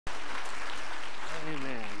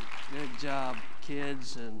job,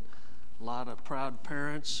 kids, and a lot of proud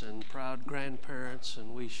parents and proud grandparents,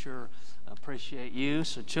 and we sure appreciate you.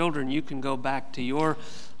 So children, you can go back to your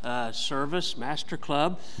service, Master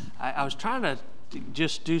Club. I was trying to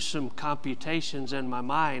just do some computations in my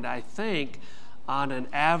mind. I think on an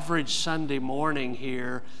average Sunday morning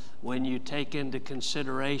here, when you take into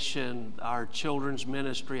consideration our children's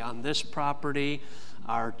ministry on this property,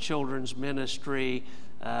 our children's ministry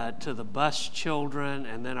to the bus children,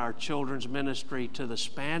 and then our children's ministry to the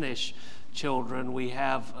Spanish children, we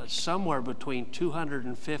have somewhere between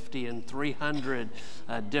 250 and 300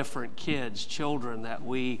 different kids, children that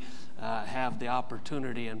we have the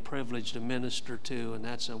opportunity and privilege to minister to, and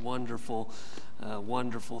that's a wonderful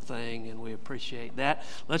thing, and we appreciate that.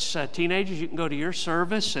 Let's, teenagers, you can go to your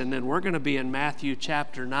service, and then we're going to be in Matthew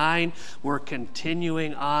chapter 9. We're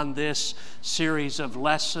continuing on this series of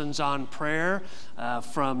lessons on prayer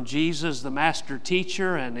from Jesus, the Master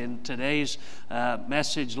Teacher, and in today's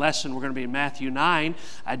message lesson, we're going to be in Matthew 9.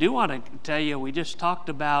 I do want to tell you, we just talked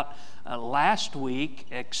about last week,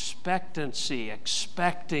 expectancy,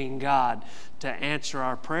 expecting God to answer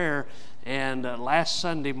our prayer. And last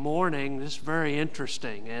Sunday morning, this is very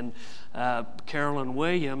interesting. And Carolyn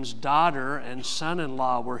Williams' daughter and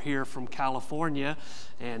son-in-law were here from California,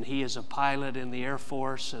 and he is a pilot in the Air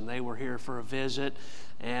Force, and they were here for a visit.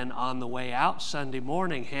 And on the way out Sunday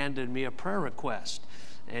morning, handed me a prayer request.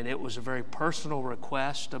 And it was a very personal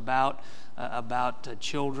request about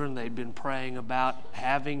children. They'd been praying about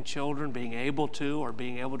having children, being able to, or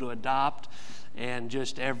being able to adopt. And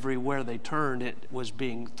just everywhere they turned, it was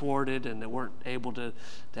being thwarted, and they weren't able to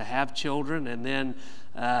have children. And then,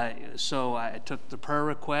 so I took the prayer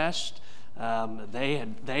request. They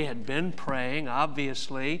had been praying,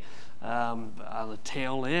 obviously. On the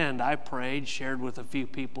tail end, I prayed, shared with a few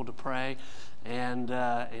people to pray, and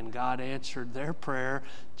God answered their prayer.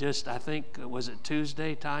 Just, I think, was it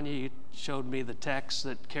Tuesday, Tanya? You showed me the text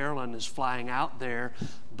that Carolyn is flying out there,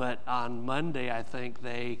 but on Monday, I think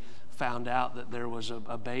they found out that there was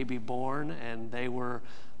a baby born, and they were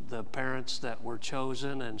the parents that were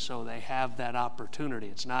chosen, and so they have that opportunity.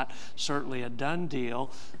 It's not certainly a done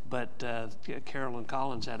deal, but Carolyn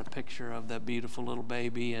Collins had a picture of that beautiful little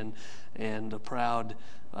baby and the proud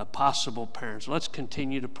possible parents. Let's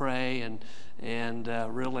continue to pray and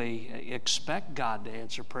really expect God to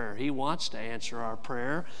answer prayer. He wants to answer our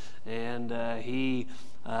prayer, and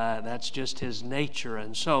that's just His nature.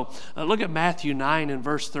 And so look at Matthew 9 and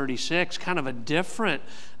verse 36, kind of a different,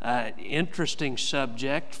 interesting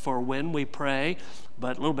subject for when we pray,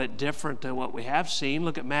 but a little bit different than what we have seen.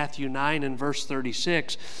 Look at Matthew 9 and verse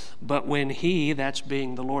 36. But when He, that's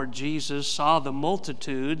being the Lord Jesus, saw the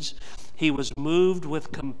multitudes, He was moved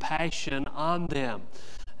with compassion on them.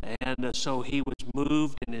 And so He was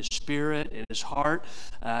moved in His spirit, in His heart,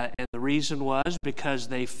 and the reason was because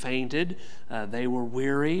they fainted, they were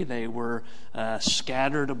weary, they were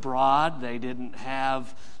scattered abroad, they didn't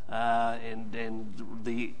have, and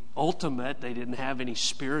the ultimate, they didn't have any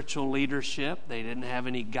spiritual leadership, they didn't have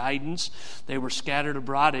any guidance, they were scattered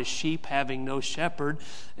abroad as sheep having no shepherd.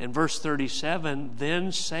 In verse 37,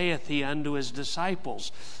 then saith He unto His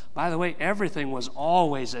disciples. By the way, everything was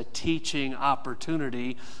always a teaching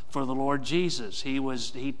opportunity for the Lord Jesus.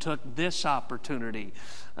 He took this opportunity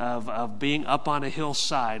of being up on a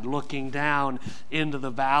hillside, looking down into the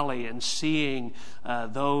valley and seeing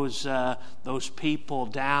those people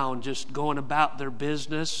down, just going about their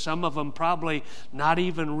business. Some of them probably not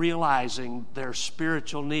even realizing their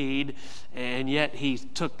spiritual need, and yet He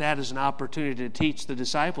took that as an opportunity to teach the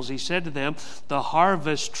disciples. He said to them, the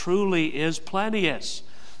harvest truly is plenteous.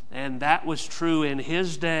 And that was true in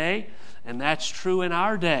His day, and that's true in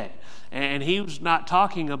our day. And He was not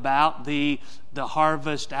talking about the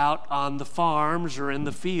harvest out on the farms or in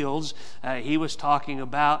the fields. He was talking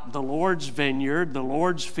about the Lord's vineyard, the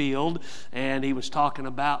Lord's field, and He was talking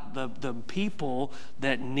about the people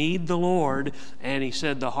that need the Lord. And He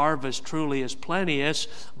said the harvest truly is plenteous,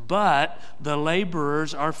 but the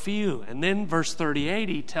laborers are few. And then verse 38,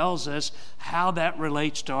 He tells us how that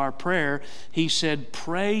relates to our prayer. He said,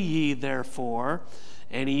 pray ye therefore.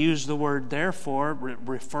 And He used the word therefore,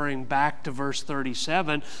 referring back to verse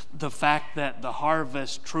 37, the fact that the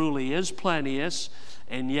harvest truly is plenteous,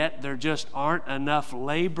 and yet there just aren't enough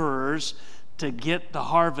laborers to get the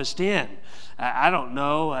harvest in. I don't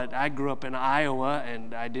know. I grew up in Iowa,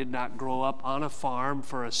 and I did not grow up on a farm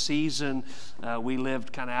for a season. We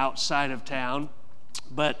lived kind of outside of town.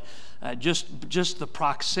 but just the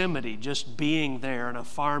proximity, just being there in a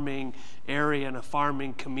farming area, in a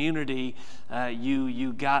farming community,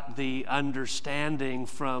 you got the understanding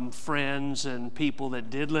from friends and people that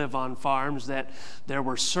did live on farms that there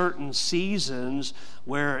were certain seasons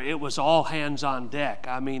where it was all hands on deck.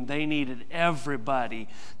 I mean, they needed everybody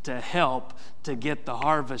to help to get the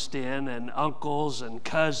harvest in, and uncles and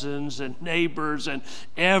cousins and neighbors, and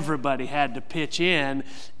everybody had to pitch in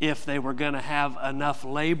if they were going to have enough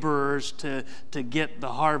laborers to get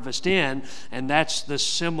the harvest in. And that's the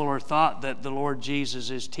similar thought that the Lord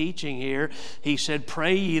Jesus is teaching here. He said,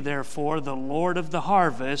 "Pray ye therefore the Lord of the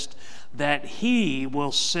harvest, that he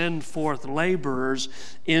will send forth laborers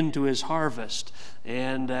into his harvest."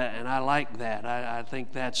 And I like that. I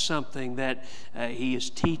think that's something that he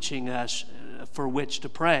is teaching us for which to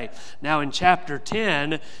pray. Now in chapter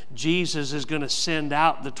 10, Jesus is going to send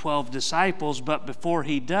out the 12 disciples, but before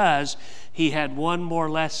he does, he had one more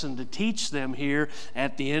lesson to teach them here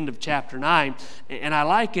at the end of chapter 9. And I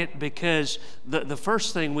like it because the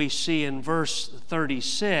first thing we see in verse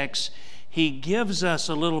 36, he gives us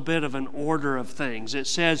a little bit of an order of things. It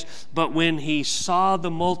says, "But when he saw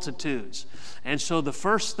the multitudes." And so the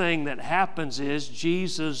first thing that happens is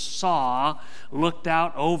Jesus looked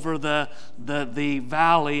out over the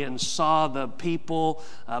valley and saw the people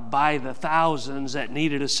by the thousands that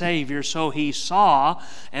needed a Savior. So he saw.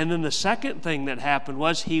 And then the second thing that happened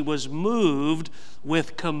was he was moved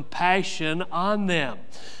with compassion on them.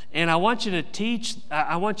 And I want you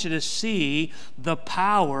to see the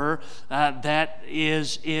power that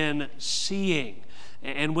is in seeing.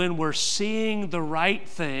 And when we're seeing the right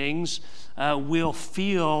things, we'll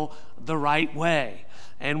feel the right way.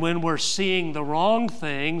 And when we're seeing the wrong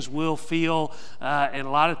things, we'll feel, and a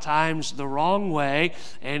lot of times, the wrong way.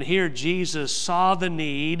 And here Jesus saw the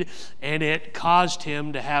need, and it caused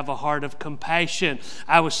him to have a heart of compassion.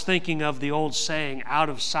 I was thinking of the old saying, out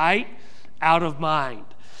of sight, out of mind.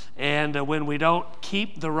 And when we don't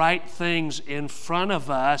keep the right things in front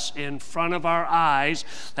of us, in front of our eyes,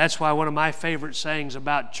 that's why one of my favorite sayings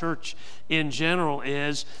about church in general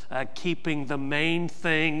is keeping the main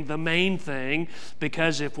thing,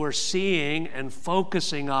 because if we're seeing and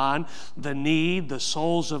focusing on the need, the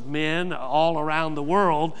souls of men all around the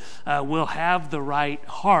world, we'll have the right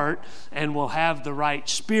heart, and we'll have the right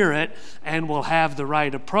spirit, and we'll have the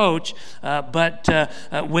right approach. But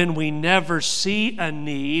when we never see a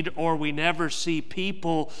need, or we never see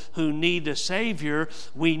people who need a Savior,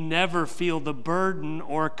 we never feel the burden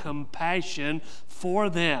or compassion for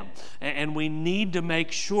them. And we need to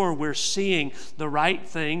make sure we're seeing the right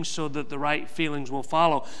things so that the right feelings will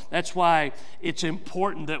follow. That's why it's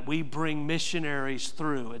important that we bring missionaries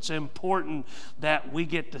through. It's important that we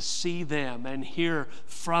get to see them and hear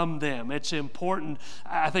from them. It's important,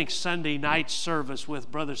 I think Sunday night service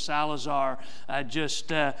with Brother Salazar,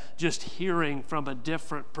 just hearing from a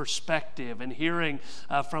different perspective and hearing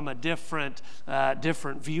from a different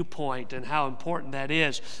viewpoint, and how important that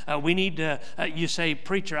is. We need to, you say,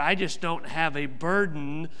 "Preacher, I just don't have a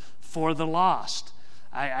burden for the lost.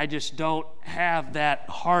 I just don't have that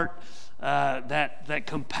heart, that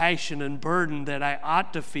compassion and burden that I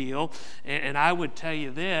ought to feel." And I would tell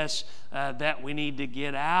you this, that we need to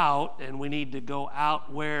get out, and we need to go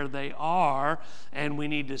out where they are, and we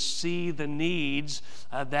need to see the needs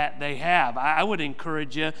that they have. I would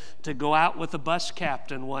encourage you to go out with a bus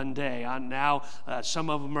captain one day. Now, some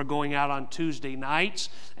of them are going out on Tuesday nights,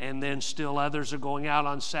 and then still others are going out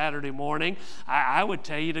on Saturday morning. I would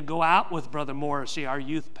tell you to go out with Brother Morrissey, our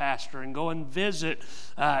youth pastor, and go and visit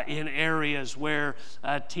in areas where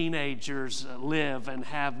teenagers live and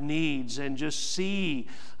have needs, and just see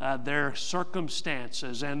their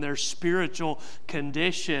circumstances and their spiritual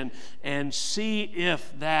condition, and see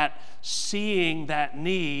if that seeing that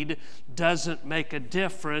need doesn't make a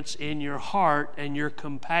difference in your heart and your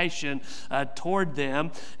compassion toward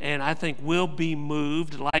them. And I think we'll be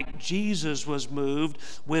moved like Jesus was moved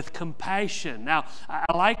with compassion. Now, I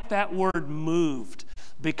like that word "moved"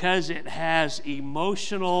 because it has an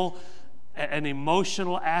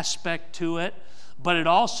emotional aspect to it, but it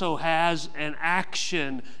also has an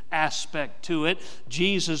action aspect to it.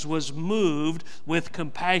 Jesus was moved with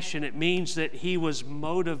compassion. It means that he was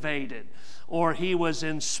motivated, or he was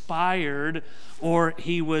inspired, or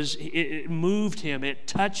it moved him. It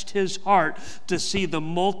touched his heart to see the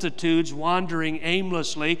multitudes wandering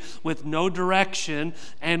aimlessly with no direction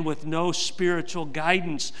and with no spiritual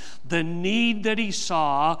guidance. The need that he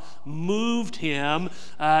saw moved him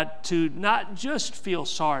to not just feel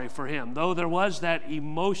sorry for him. Though there was that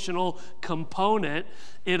emotional component,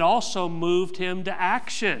 it also moved him to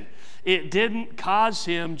action. it didn't cause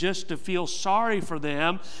him just to feel sorry for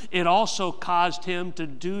them. It also caused him to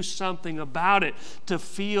do something about it, to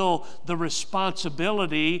feel the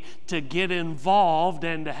responsibility to get involved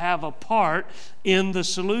and to have a part in the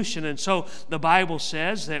solution. And so the Bible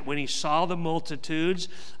says that when he saw the multitudes,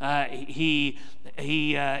 he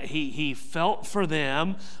felt for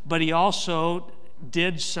them, but he also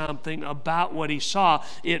did something about what he saw.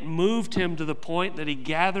 It moved him to the point that he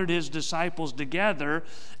gathered his disciples together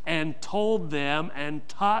and told them and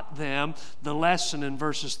taught them the lesson in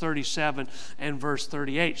verses 37 and verse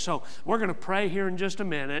 38. So we're going to pray here in just a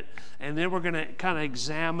minute, and then we're going to kind of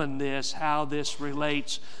examine this, how this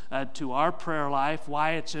relates to our prayer life,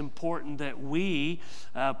 why it's important that we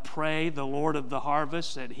pray the Lord of the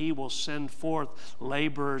harvest, that he will send forth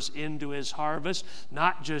laborers into his harvest,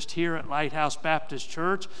 not just here at Lighthouse Baptist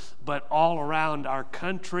Church, but all around our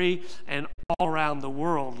country and all around the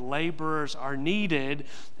world. Laborers are needed,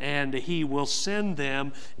 and he will send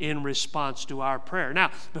them in response to our prayer.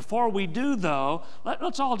 Now, before we do, though,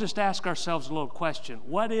 let's all just ask ourselves a little question.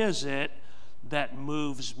 What is it that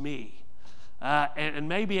moves me? And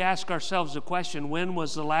maybe ask ourselves the question, when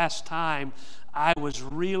was the last time I was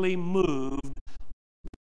really moved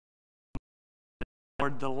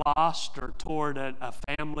toward the lost, or toward a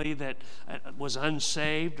family that was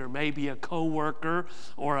unsaved, or maybe a coworker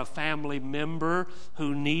or a family member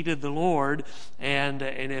who needed the Lord? And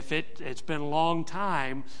if it's been a long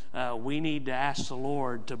time, we need to ask the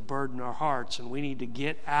Lord to burden our hearts, and we need to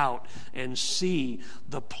get out and see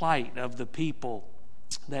the plight of the people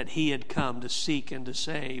that he had come to seek and to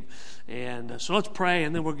save. And so let's pray,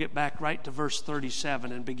 and then we'll get back right to verse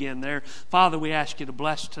 37 and begin there. Father, we ask you to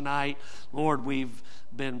bless tonight. Lord, we've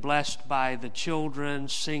been blessed by the children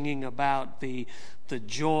singing about the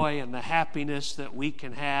joy and the happiness that we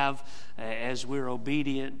can have as we're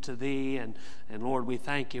obedient to thee. And Lord, we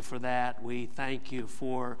thank you for that. We thank you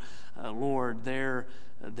for, Lord, their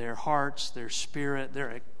hearts, their spirit,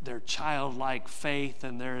 their childlike faith,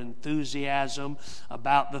 and their enthusiasm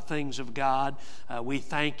about the things of God. We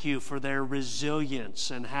thank you for their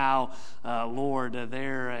resilience, and how, Lord,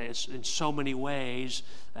 in so many ways,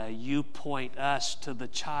 you point us to the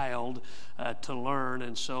child to learn.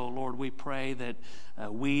 And so, Lord, we pray that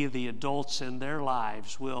we, the adults in their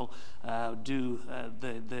lives, will do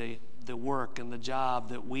the work and the job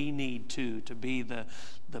that we need to be the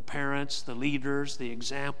parents, the leaders, the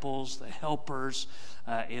examples, the helpers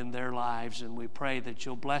in their lives. And we pray that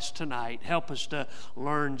you'll bless tonight. Help us to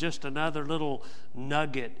learn just another little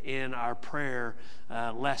nugget in our prayer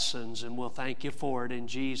lessons, and we'll thank you for it in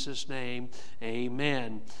Jesus' name.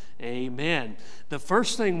 Amen. Amen. The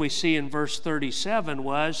first thing we see in verse 37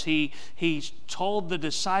 was he told the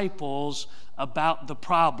disciples about the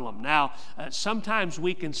problem. Now, sometimes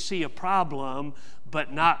we can see a problem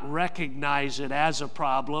but not recognize it as a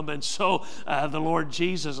problem. And so the Lord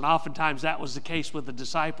Jesus, and oftentimes that was the case with the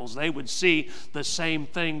disciples, they would see the same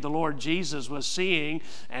thing the Lord Jesus was seeing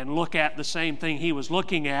and look at the same thing he was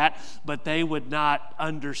looking at, but they would not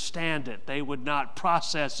understand it. They would not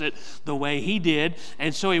process it the way he did.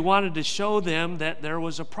 And so he wanted to show them that there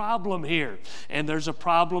was a problem here, and there's a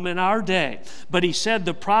problem in our day. But he said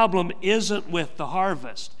the problem isn't with the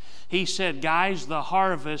harvest. He said, guys, the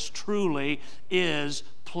harvest truly is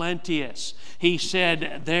plenteous. He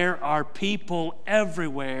said there are people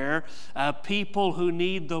everywhere, people who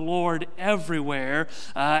need the Lord everywhere,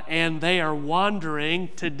 and they are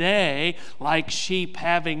wandering today like sheep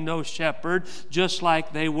having no shepherd, just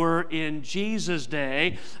like they were in Jesus'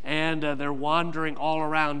 day, and they're wandering all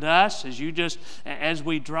around us as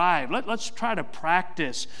we drive. Let's try to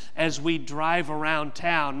practice as we drive around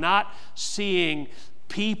town, not seeing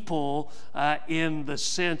people in the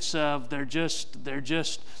sense of they're just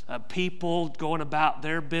people going about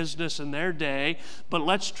their business in their day, but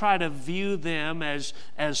let's try to view them as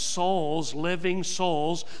souls, living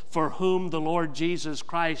souls, for whom the Lord Jesus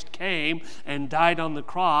Christ came and died on the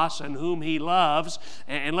cross, and whom he loves.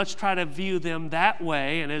 And let's try to view them that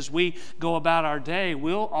way. And as we go about our day,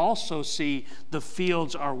 we'll also see the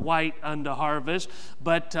fields are white unto harvest.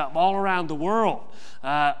 But all around the world,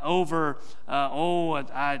 I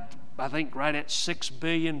think right at 6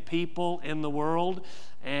 billion people in the world,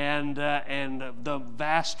 and the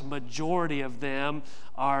vast majority of them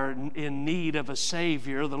are in need of a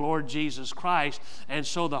Savior, the Lord Jesus Christ, and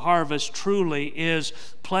so the harvest truly is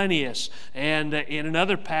plenteous. And in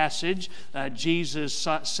another passage, Jesus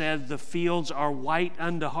said, "The fields are white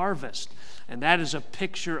unto harvest." And that is a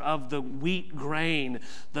picture of the wheat grain,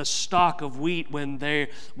 the stalk of wheat when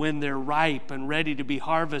they're ripe and ready to be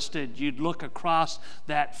harvested. You'd look across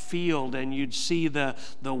that field and you'd see the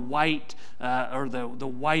white or the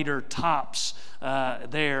whiter tops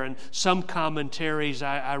there. And some commentaries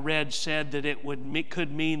I read said that it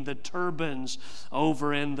could mean the turbans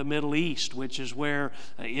over in the Middle East, which is where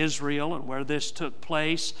Israel and where this took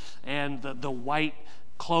place, and the white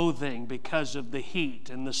clothing because of the heat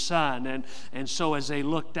and the sun. And so as they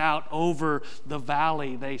looked out over the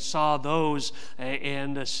valley, they saw those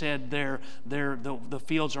and said the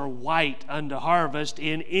fields are white unto harvest.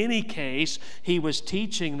 In any case, he was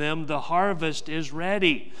teaching them the harvest is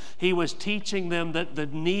ready. He was teaching them that the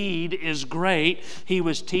need is great. He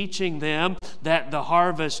was teaching them that the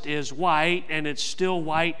harvest is white, and it's still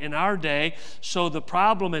white in our day. So the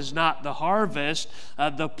problem is not the harvest.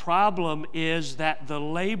 The problem is that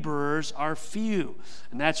the laborers are few.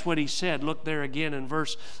 And that's what he said. Look there again in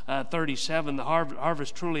verse 37. The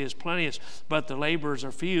harvest truly is plenteous, but the laborers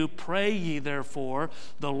are few. Pray ye therefore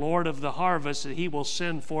the Lord of the harvest that he will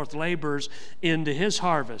send forth laborers into his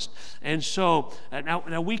harvest. And so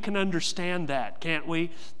now we can understand that, can't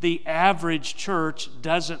we? The average church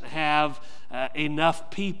doesn't have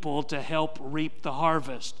enough people to help reap the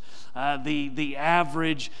harvest. The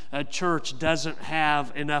average church doesn't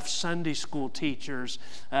have enough Sunday school teachers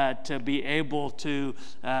to be able to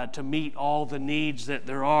meet all the needs that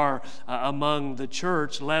there are among the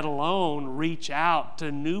church, let alone reach out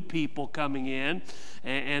to new people coming in.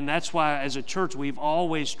 And that's why as a church we've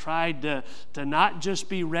always tried to not just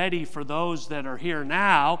be ready for those that are here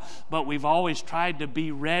now, but we've always tried to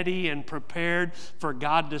be ready and prepared for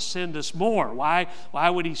God to send us more. Why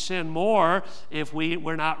would he send more if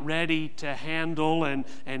we're not ready to handle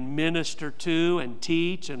and minister to and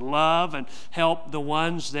teach and love and help the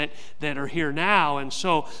ones that are here now? And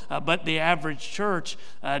so, but the average church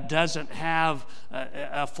doesn't have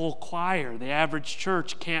a full choir. The average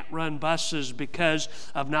church can't run buses because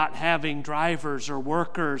of not having drivers or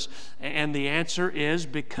workers. And the answer is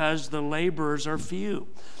because the laborers are few.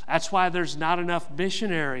 That's why there's not enough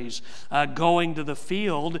missionaries going to the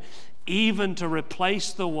field, even to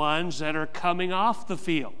replace the ones that are coming off the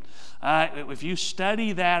field. If you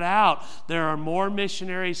study that out, there are more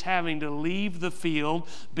missionaries having to leave the field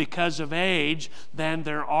because of age than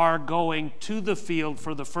there are going to the field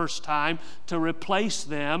for the first time to replace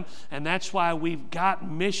them. And that's why we've got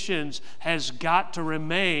missions has got to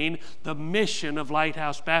remain the mission of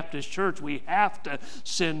Lighthouse Baptist Church. We have to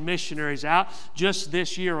send missionaries out. Just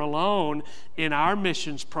this year alone, in our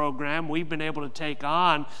missions program, we've been able to take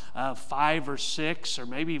on 5 or 6 or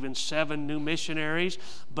maybe even 7 new missionaries,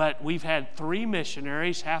 but we've had 3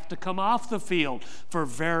 missionaries have to come off the field for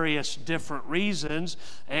various different reasons,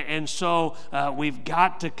 and so we've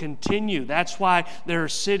got to continue. That's why there are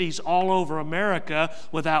cities all over America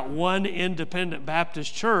without one independent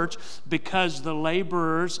Baptist church, because the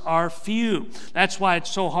laborers are few. That's why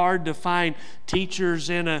it's so hard to find teachers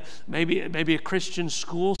in maybe a Christian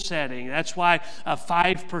school setting. That's why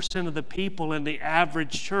 5% of the people in the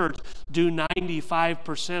average church do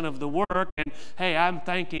 95% of the work. And hey, I'm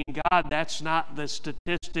thanking God that's not the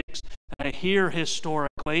statistics here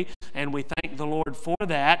historically, and we thank the Lord for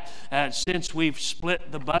that. Since we've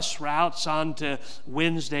split the bus routes onto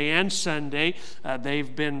Wednesday and Sunday,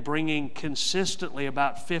 they've been bringing consistently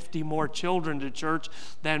about 50 more children to church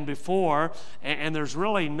than before, and there's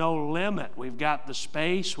really no limit. We've got the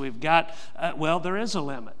space, we've got, there is a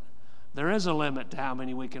limit. There is a limit to how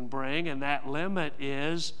many we can bring, and that limit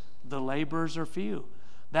is the laborers are few.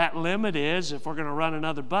 That limit is, if we're going to run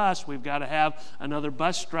another bus, we've got to have another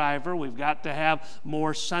bus driver. We've got to have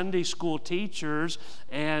more Sunday school teachers,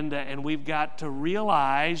 and we've got to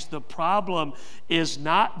realize the problem is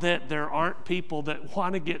not that there aren't people that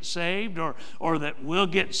want to get saved or that will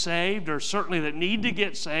get saved or certainly that need to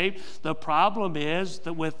get saved. The problem is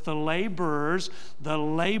that with the laborers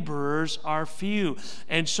are few.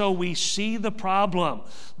 And so we see the problem.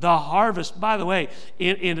 The harvest, by the way,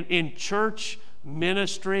 in church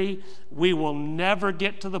ministry, we will never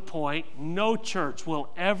get to the point, no church will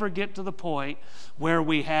ever get to the point where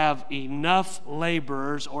we have enough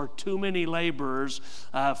laborers or too many laborers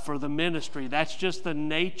for the ministry. That's just the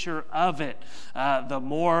nature of it. The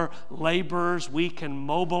more laborers we can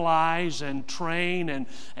mobilize and train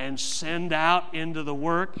and send out into the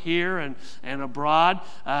work here and abroad,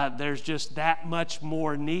 there's just that much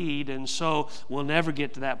more need, and so we'll never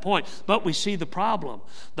get to that point. But we see the problem.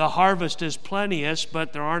 The harvest is plenteous,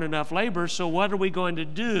 but there aren't enough laborers, so what are we going to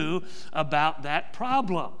do about that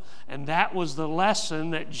problem? And that was the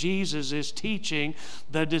lesson that Jesus is teaching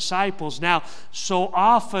the disciples. Now, so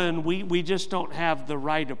often we just don't have the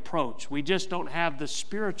right approach. We just don't have the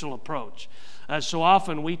spiritual approach. So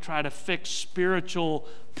often we try to fix spiritual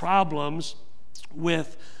problems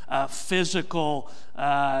with physical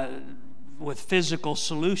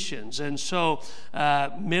solutions. And so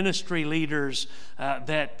ministry leaders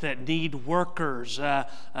that need workers,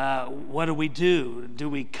 what do? Do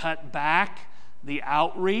we cut back the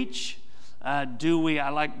outreach? I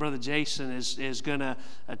like Brother Jason is going to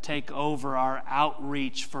take over our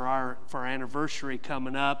outreach for our anniversary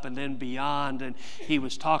coming up and then beyond. And he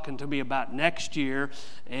was talking to me about next year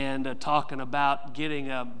and talking about getting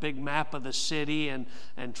a big map of the city and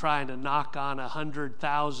trying to knock on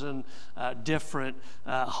 100,000 different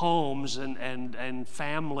homes and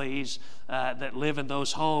families that live in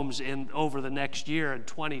those homes over the next year in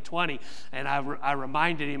 2020. And I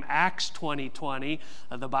reminded him Acts 2020,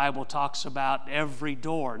 the Bible talks about every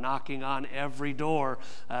door, knocking on every door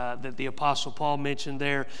that the Apostle Paul mentioned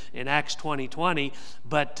there in Acts 20:20.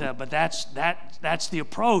 But that's the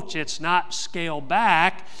approach. It's not scale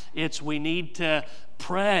back. It's we need to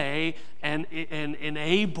pray and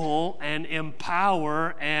enable and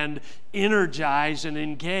empower and energize and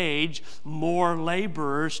engage more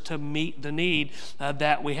laborers to meet the need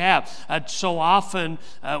that we have. So often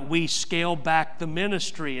we scale back the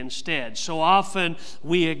ministry instead. So often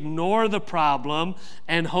we ignore the problem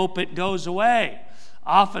and hope it goes away.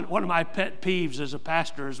 Often, one of my pet peeves as a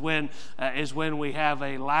pastor is when we have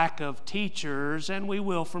a lack of teachers, and we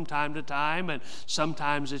will from time to time, and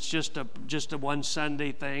sometimes it's just a one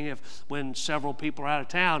Sunday thing when several people are out of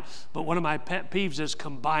town. But one of my pet peeves is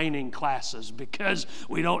combining classes because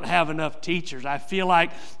we don't have enough teachers. I feel like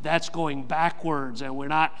that's going backwards, and we're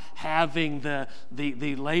not having the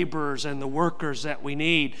laborers and the workers that we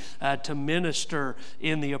need to minister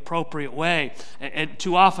in the appropriate way. And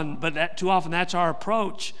too often that's our approach.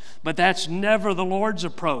 But that's never the Lord's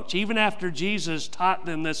approach. Even after Jesus taught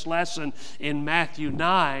them this lesson in Matthew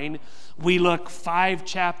 9, we look 5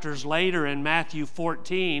 chapters later in Matthew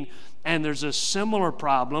 14, and there's a similar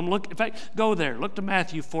problem. In fact, go there. Look to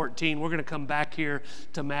Matthew 14. We're going to come back here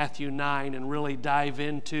to Matthew 9 and really dive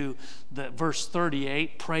into the verse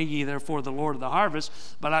 38. Pray ye therefore the Lord of the harvest.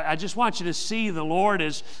 But I just want you to see the Lord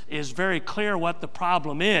is very clear what the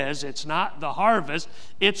problem is. It's not the harvest.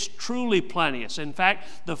 It's truly plenteous. In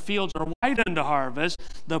fact, the fields are white unto harvest.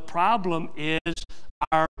 The problem is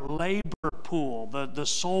our labor pool, the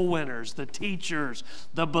soul winners, the teachers,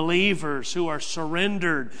 the believers who are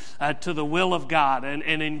surrendered to the will of God and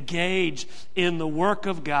engaged in the work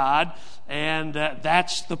of God. And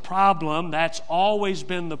that's the problem. That's always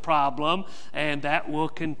been the problem, and that will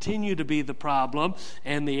continue to be the problem.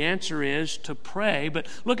 And the answer is to pray. But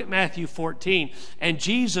look at Matthew 14. And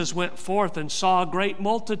Jesus went forth and saw a great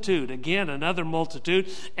multitude, again another multitude,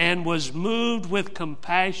 and was moved with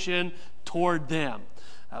compassion toward them.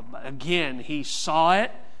 Again, he saw it.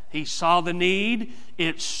 He saw the need.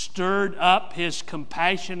 It stirred up his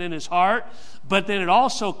compassion in his heart, but then it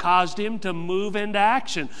also caused him to move into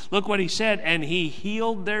action. Look what he said, and he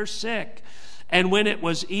healed their sick. And when it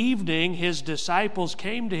was evening, his disciples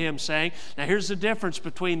came to him saying, now here's the difference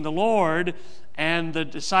between the Lord and the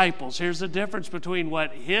disciples. Here's the difference between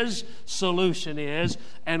what his solution is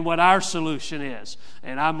and what our solution is.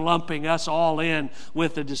 And I'm lumping us all in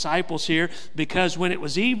with the disciples here, because when it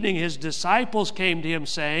was evening, his disciples came to him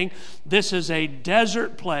saying, this is a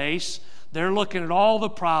desert place. They're looking at all the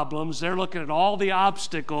problems. They're looking at all the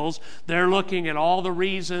obstacles. They're looking at all the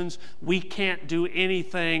reasons we can't do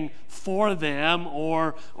anything for them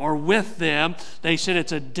or with them. They said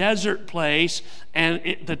it's a desert place,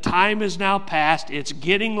 and the time is now past. It's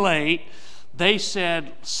getting late. They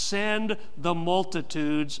said, send the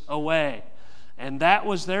multitudes away. And that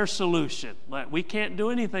was their solution. We can't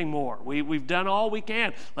do anything more. We've done all we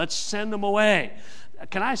can. Let's send them away.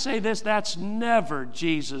 Can I say this? That's never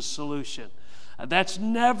Jesus' solution. That's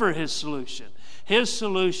never his solution. His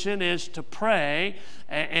solution is to pray,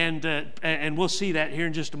 and we'll see that here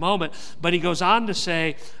in just a moment. But he goes on to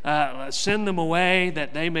say, send them away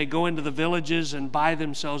that they may go into the villages and buy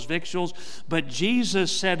themselves victuals. But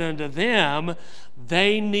Jesus said unto them,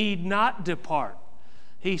 they need not depart.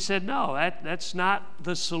 He said, no, that's not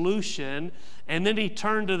the solution. And then he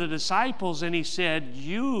turned to the disciples and he said,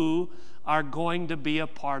 you are going to be a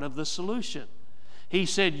part of the solution. He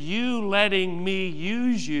said, you letting me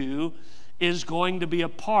use you is going to be a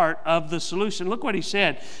part of the solution. Look what he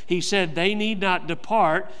said. He said, they need not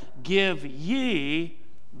depart, give ye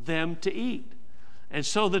them to eat. And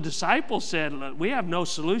so the disciples said, look, we have no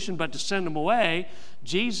solution but to send them away.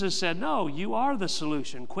 Jesus said, no, you are the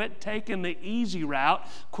solution. Quit taking the easy route.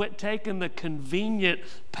 Quit taking the convenient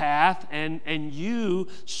path, and you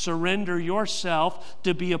surrender yourself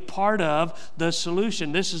to be a part of the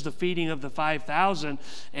solution. This is the feeding of the 5,000,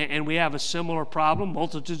 and we have a similar problem.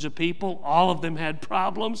 Multitudes of people, all of them had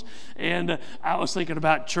problems. And I was thinking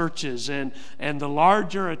about churches, and the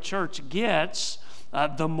larger a church gets,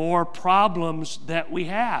 the more problems that we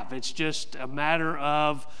have. It's just a matter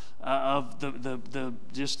of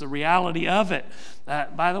just the reality of it.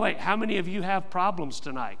 By the way, how many of you have problems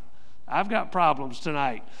tonight? I've got problems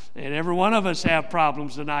tonight, and every one of us have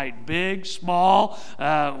problems tonight, big, small,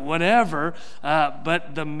 whatever.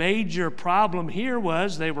 But the major problem here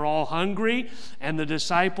was they were all hungry, and the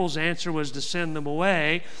disciples' answer was to send them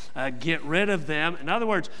away, get rid of them. In other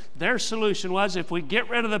words, their solution was, if we get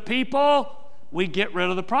rid of the people, we get rid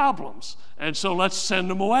of the problems. And so let's send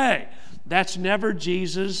them away. That's never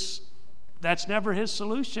Jesus. That's never his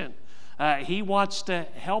solution. He wants to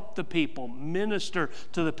help the people, minister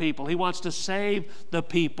to the people. He wants to save the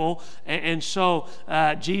people. And so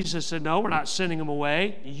Jesus said, no, we're not sending them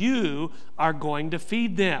away. You are going to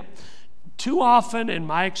feed them. Too often, in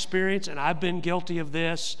my experience, and I've been guilty of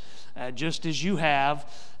this, just as you have,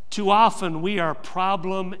 too often we are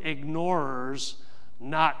problem ignorers,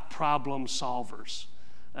 not problem solvers.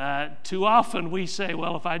 Too often we say,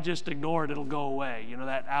 well, if I just ignore it, it'll go away. You know,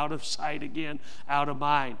 that out of sight again, out of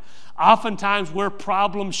mind. Oftentimes we're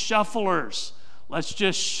problem shufflers. Let's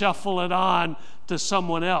just shuffle it on to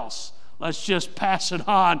someone else. Let's just pass it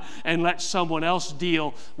on and let someone else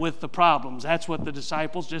deal with the problems. That's what the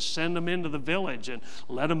disciples, just send them into the village and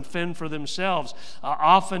let them fend for themselves.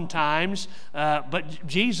 Oftentimes, but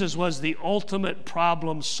Jesus was the ultimate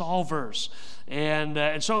problem solvers.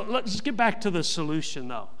 And so let's get back to the solution,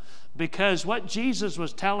 though, because what Jesus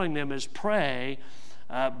was telling them is pray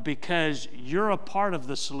because you're a part of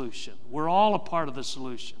the solution. We're all a part of the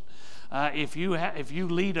solution. If you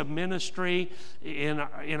lead a ministry in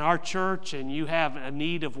our church and you have a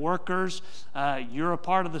need of workers, you're a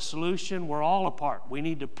part of the solution. We're all a part. We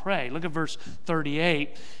need to pray. Look at verse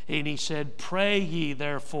 38. And he said, pray ye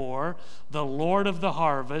therefore the Lord of the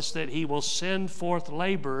harvest that he will send forth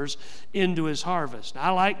laborers into his harvest. Now, I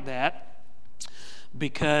like that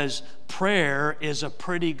because prayer is a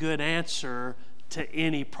pretty good answer to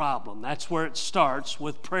any problem. That's where it starts,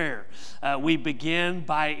 with prayer. We begin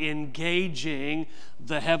by engaging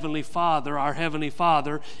the Heavenly Father, our Heavenly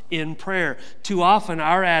Father, in prayer. Too often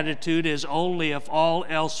our attitude is only if all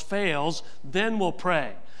else fails, then we'll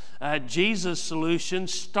pray. Jesus' solution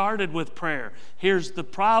started with prayer. Here's the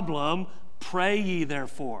problem: pray ye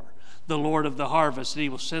therefore the Lord of the harvest, that he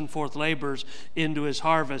will send forth laborers into his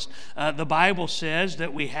harvest. The Bible says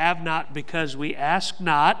that we have not because we ask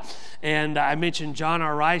not. And I mentioned John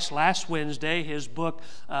R. Rice last Wednesday, his book,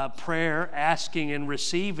 Prayer, Asking and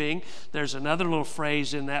Receiving. There's another little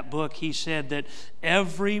phrase in that book. He said that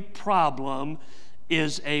every problem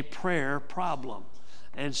is a prayer problem.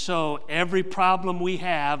 And so every problem we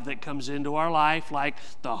have that comes into our life, like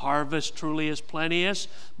the harvest truly is plenteous,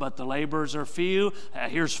 but the laborers are few.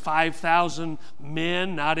 Here's 5,000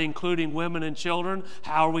 men, not including women and children.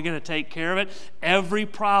 How are we going to take care of it? Every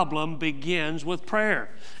problem begins with prayer.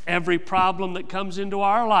 Every problem that comes into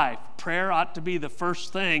our life, prayer ought to be the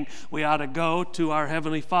first thing. We ought to go to our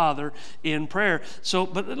Heavenly Father in prayer. So,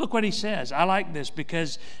 but look what he says. I like this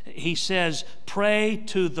because he says, pray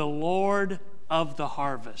to the Lord of the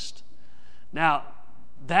harvest. Now,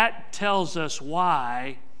 that tells us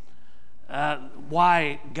why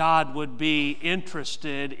God would be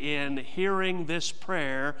interested in hearing this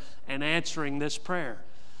prayer and answering this prayer.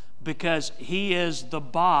 Because he is the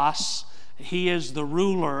boss, he is the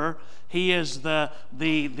ruler, he is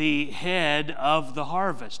the head of the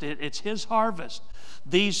harvest. It's his harvest.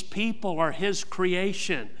 These people are his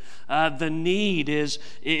creation. The need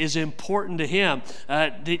is important to him.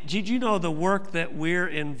 Did you know the work that we're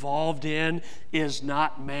involved in is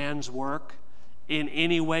not man's work in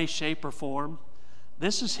any way, shape, or form?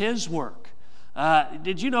 This is his work.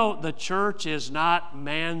 Did you know the church is not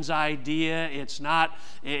man's idea? It's not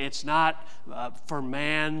for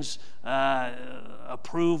man's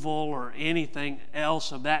approval or anything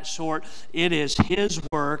else of that sort. It is His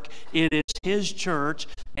work. It is His church,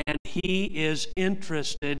 and He is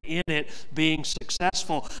interested in it being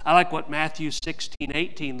successful. I like what Matthew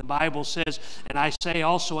 16:18, the Bible says, "And I say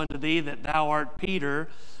also unto thee that thou art Peter,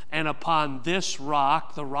 and upon this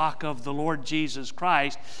rock, the rock of the Lord Jesus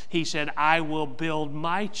Christ," He said, "I will build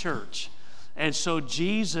my church." And so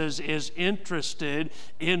Jesus is interested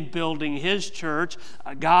in building His church.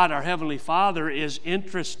 God, our Heavenly Father, is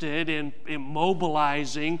interested in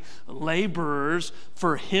mobilizing laborers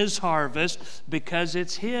for His harvest because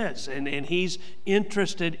it's His, and He's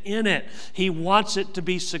interested in it. He wants it to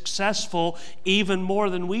be successful even more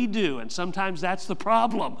than we do, and sometimes that's the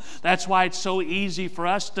problem. That's why it's so easy for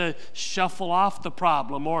us to shuffle off the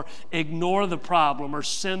problem or ignore the problem or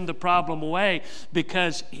send the problem away,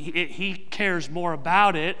 because He cares more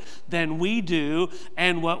about it than we do,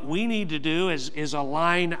 and what we need to do is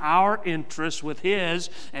align our interests with His,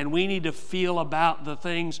 and we need to feel about the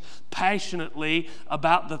things passionately,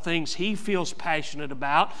 about the things He feels passionate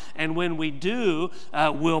about, and when we do,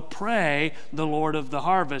 we'll pray the Lord of the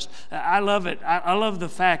harvest. I love it. I love the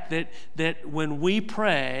fact that when we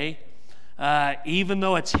pray, even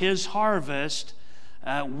though it's His harvest,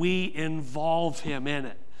 we involve Him in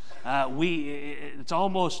it. It's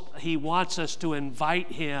almost He wants us to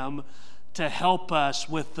invite Him to help us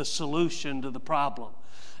with the solution to the problem.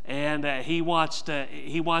 And He wants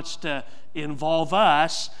to involve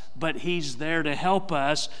us, but He's there to help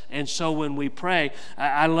us. And so when we pray,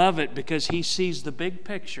 I love it because He sees the big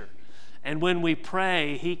picture. And when we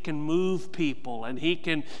pray, He can move people and He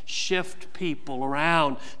can shift people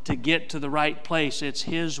around to get to the right place. It's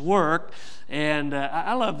His work. And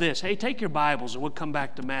I love this. Hey, take your Bibles and we'll come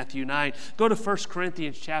back to Matthew 9. Go to 1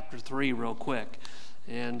 Corinthians chapter 3 real quick.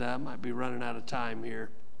 And I might be running out of time here.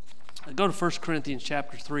 Go to 1 Corinthians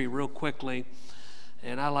chapter 3 real quickly.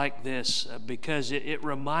 And I like this because it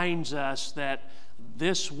reminds us that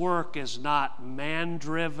this work is not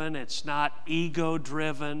man-driven. It's not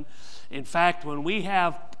ego-driven. In fact, when we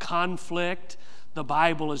have conflict, the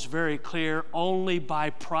Bible is very clear, only by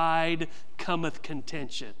pride cometh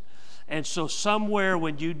contention. And so somewhere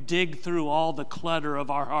when you dig through all the clutter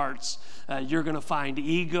of our hearts, you're going to find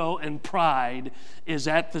ego and pride is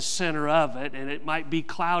at the center of it. And it might be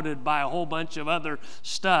clouded by a whole bunch of other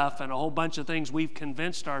stuff and a whole bunch of things we've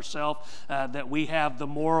convinced ourselves that we have the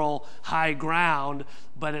moral high ground.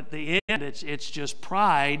 But at the end, it's just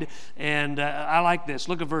pride. And I like this.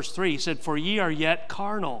 Look at verse 3. He said, "For ye are yet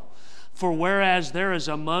carnal. For whereas there is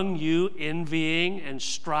among you envying and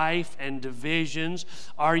strife and divisions,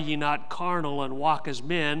 are ye not carnal and walk as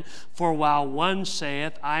men? For while one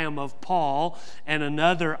saith, I am of Paul, and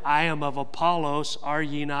another, I am of Apollos, are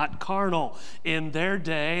ye not carnal?" In their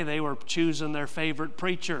day, they were choosing their favorite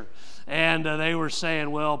preacher. And they were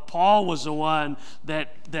saying, well, Paul was the one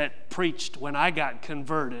that preached when I got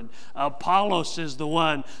converted. Apollos is the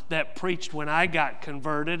one that preached when I got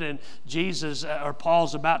converted. And Jesus, or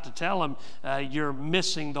Paul's about to tell him, you're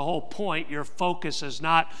missing the whole point. Your focus is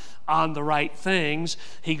not on the right things.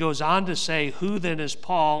 He goes on to say, who then is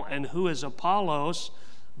Paul and who is Apollos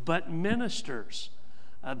but ministers?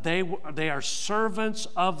 They are servants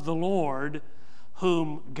of the Lord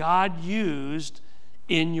whom God used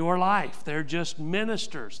in your life. They're just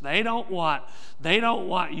ministers. They don't want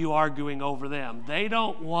you arguing over them. They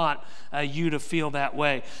don't want you to feel that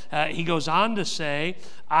way. He goes on to say,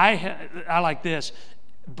 I like this,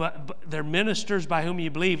 but they're ministers by whom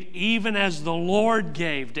you believe, even as the Lord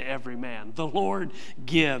gave to every man. The Lord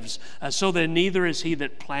gives. So then neither is he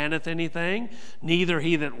that planteth anything, neither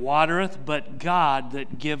he that watereth, but God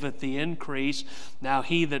that giveth the increase. Now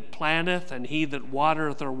he that planteth and he that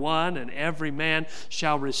watereth are one, and every man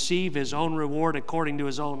shall receive his own reward according to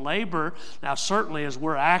his own labor. Now certainly as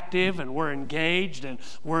we're active and we're engaged and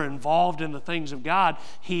we're involved in the things of God,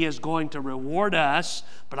 He is going to reward us.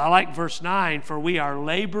 But I like verse 9, for we are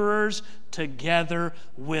laborers together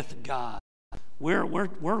with God. We're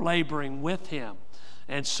laboring with Him.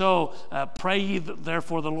 And so pray ye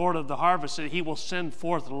therefore the Lord of the harvest that He will send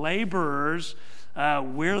forth laborers.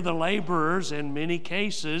 We're the laborers in many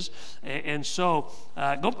cases. And so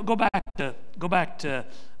go back to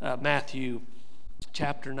Matthew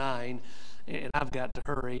chapter 9. And I've got to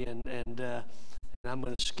hurry, and I'm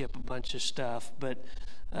going to skip a bunch of stuff. But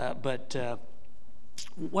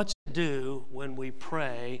what's it do when we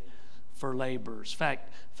pray for laborers? In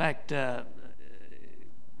fact,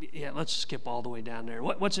 let's skip all the way down there.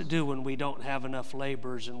 What's it do when we don't have enough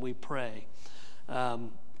laborers and we pray?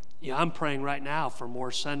 I'm praying right now for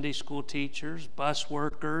more Sunday school teachers, bus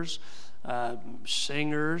workers,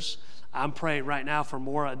 singers. I'm praying right now for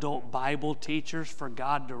more adult Bible teachers, for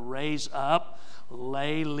God to raise up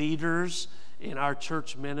lay leaders in our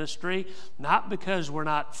church ministry, not because we're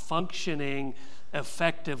not functioning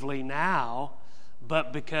effectively now,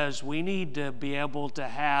 but because we need to be able to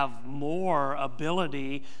have more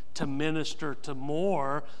ability to minister to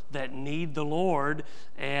more that need the Lord,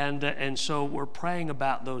 and so we're praying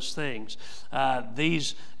about those things.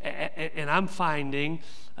 And I'm finding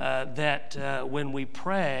that when we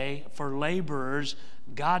pray for laborers,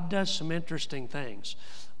 God does some interesting things.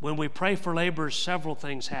 When we pray for laborers, several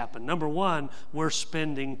things happen. Number one, we're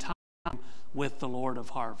spending time with the Lord of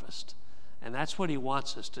harvest. And that's what He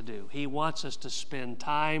wants us to do. He wants us to spend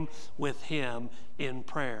time with Him in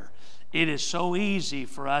prayer. It is so easy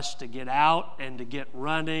for us to get out and to get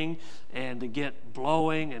running and to get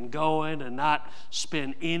blowing and going and not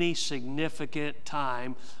spend any significant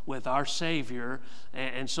time with our Savior.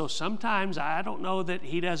 And so sometimes I don't know that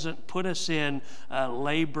He doesn't put us in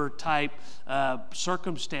labor-type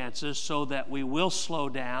circumstances so that we will slow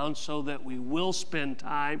down, so that we will spend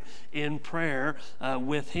time in prayer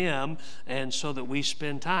with Him, and so that we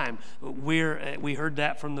spend time. We heard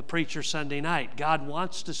that from the preacher Sunday night. God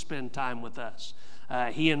wants to spend time with us.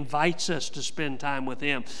 He invites us to spend time with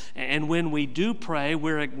Him. And when we do pray,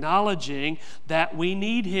 we're acknowledging that we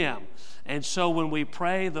need Him. And so when we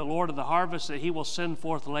pray the Lord of the harvest that He will send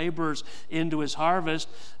forth laborers into His harvest,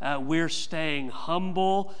 we're staying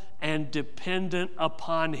humble and dependent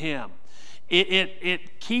upon Him.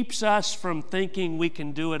 It keeps us from thinking we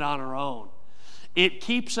can do it on our own. It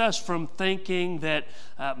keeps us from thinking that,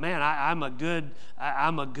 I'm a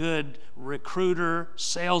good recruiter,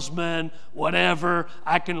 salesman, whatever.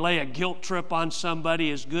 I can lay a guilt trip on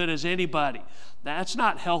somebody as good as anybody. That's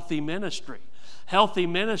not healthy ministry. Healthy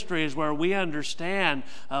ministry is where we understand,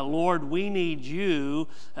 Lord, we need You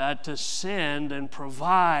to send and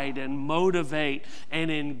provide and motivate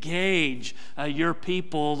and engage Your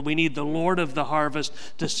people. We need the Lord of the harvest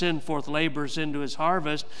to send forth laborers into His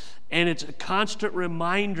harvest. And it's a constant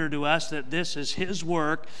reminder to us that this is His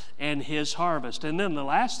work and His harvest. And then the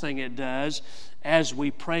last thing it does, as we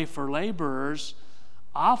pray for laborers,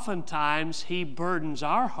 oftentimes He burdens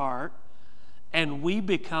our heart and we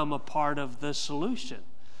become a part of the solution.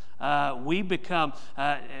 We become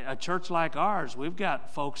a church like ours. We've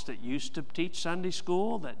got folks that used to teach Sunday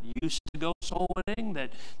school, that used to go soul winning,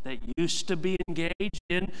 that used to be engaged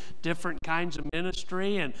in different kinds of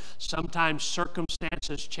ministry, and sometimes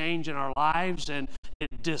circumstances change in our lives and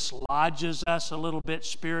it dislodges us a little bit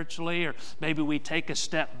spiritually, or maybe we take a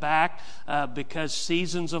step back because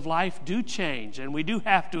seasons of life do change and we do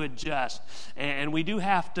have to adjust and we do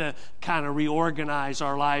have to kind of reorganize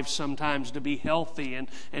our lives sometimes to be healthy and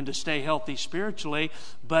to stay healthy spiritually,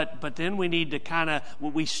 but then we need to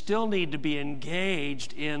we still need to be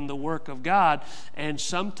engaged in the work of God. And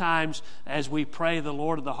sometimes as we pray the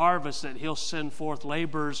Lord of the harvest that He'll send forth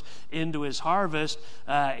laborers into His harvest,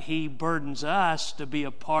 He burdens us to be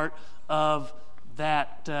a part of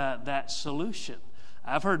that solution.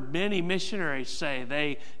 I've heard many missionaries say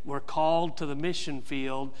they were called to the mission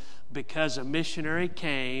field because a missionary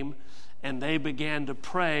came and they began to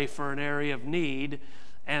pray for an area of need,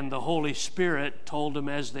 and the Holy Spirit told them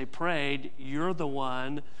as they prayed, "You're the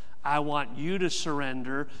one. I want you to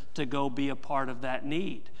surrender to go be a part of that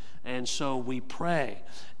need." And so we pray.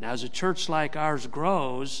 Now, as a church like ours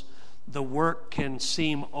grows, the work can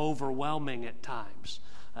seem overwhelming at times.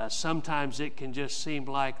 Sometimes it can just seem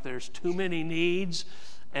like there's too many needs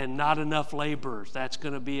and not enough laborers. That's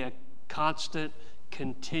going to be a constant,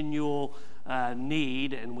 continual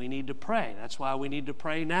need, and we need to pray. That's why we need to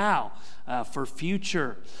pray now for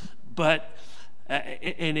future.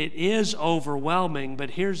 And it is overwhelming,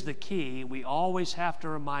 but here's the key. We always have to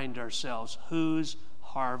remind ourselves whose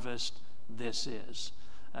harvest this is.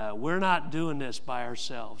 We're not doing this by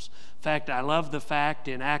ourselves. In fact, I love the fact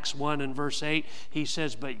in Acts 1 and verse 8, he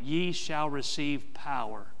says, "But ye shall receive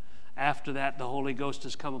power. After that, the Holy Ghost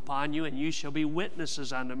has come upon you, and you shall be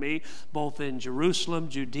witnesses unto me, both in Jerusalem,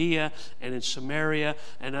 Judea, and in Samaria,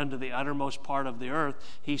 and unto the uttermost part of the earth."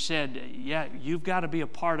 He said, yeah, you've got to be a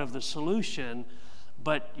part of the solution,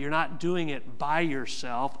 but you're not doing it by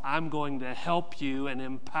yourself. I'm going to help you and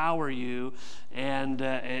empower you, and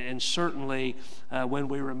certainly when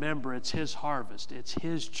we remember it's His harvest, it's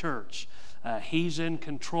His church. He's in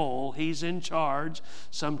control. He's in charge.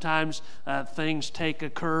 Sometimes things take a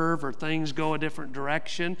curve or things go a different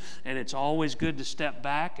direction, and it's always good to step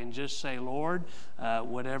back and just say, Lord,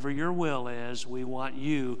 whatever your will is, we want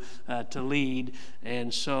you to lead.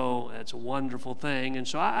 And so it's a wonderful thing. And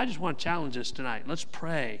so I just want to challenge us tonight. Let's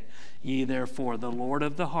pray, ye therefore, the Lord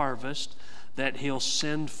of the harvest, that he'll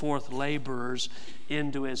send forth laborers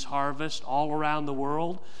into his harvest all around the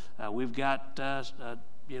world. We've got a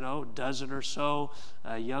dozen or so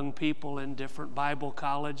young people in different Bible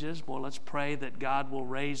colleges. Well, let's pray that God will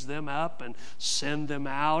raise them up and send them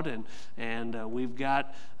out. And we've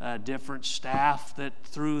got different staff that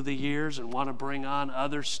through the years and want to bring on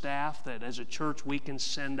other staff that as a church we can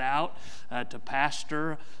send out to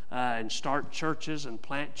pastor and start churches and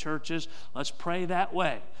plant churches. Let's pray that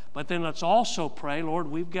way. But then let's also pray, Lord,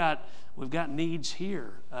 we've got needs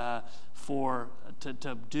here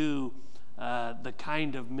to do the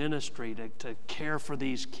kind of ministry to care for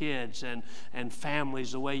these kids and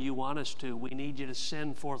families the way you want us to. We need you to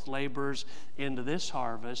send forth laborers into this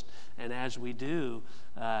harvest, and as we do,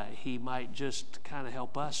 he might just kind of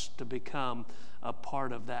help us to become a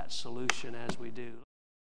part of that solution as we do.